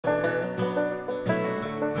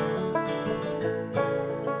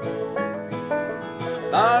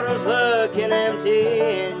Bottle's looking empty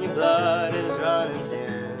and your blood is running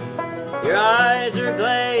thin. Your eyes are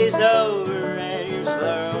glazed over and you're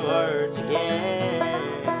slurring words again.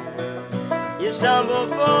 You stumble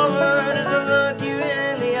forward as I look you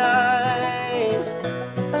in the eyes.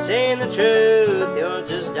 Saying the truth, you're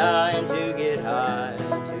just dying to get high,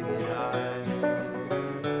 to get high.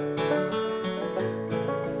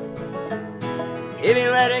 If you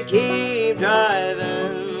let it keep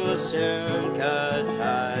driving, we'll soon cut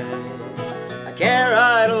ties. I can't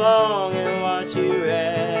ride along and watch you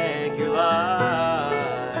wreck your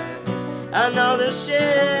life. I know the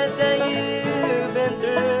shit that you've been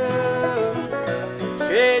through.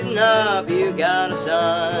 Straighten up, you got a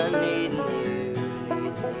son needing you,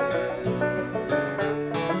 needing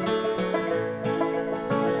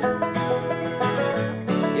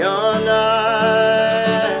you. You're not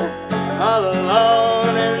all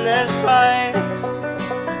alone in this fight.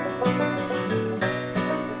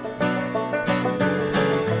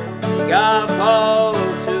 You got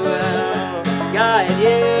folks who will guide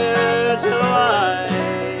you to the light.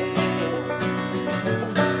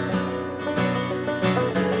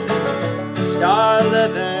 Start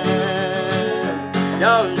living,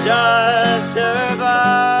 don't just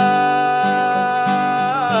survive.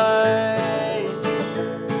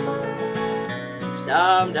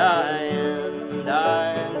 Stop dying,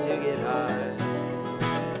 dying to get high.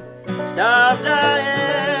 Stop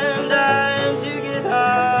dying, dying to get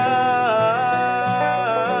high.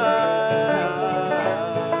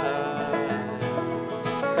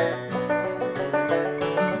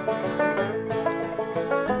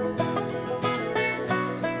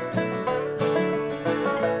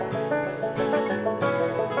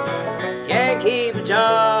 Can't keep a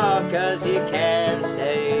job 'cause you can't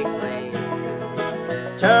stay clean.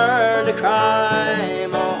 Turn to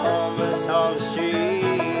crime or homeless on the street.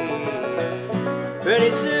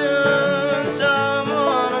 Pretty soon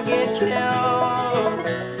someone will get killed.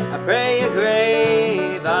 I pray a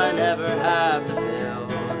grave I never have to fill,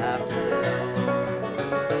 have to fill.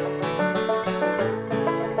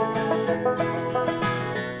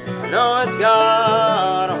 I know it's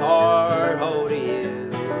got a hard hold of you.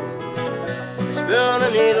 A spoon, a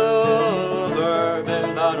needle, a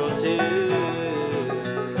bourbon bottle too.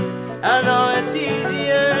 I know it's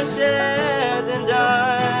easier said than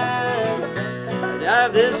done. But I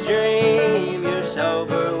have this dream you're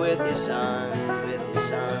sober with your son, with your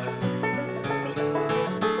son.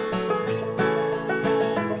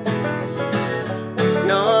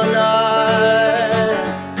 You're not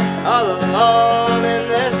all alone in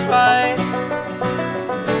this fight.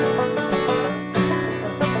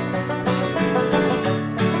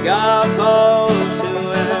 God folks who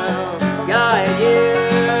will guide you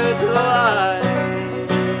to light.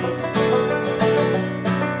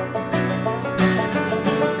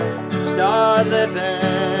 Start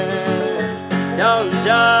living, don't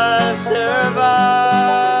just survive.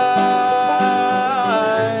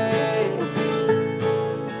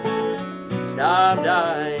 Stop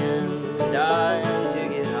dying, dying to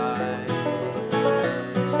get high.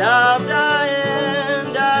 Stop dying.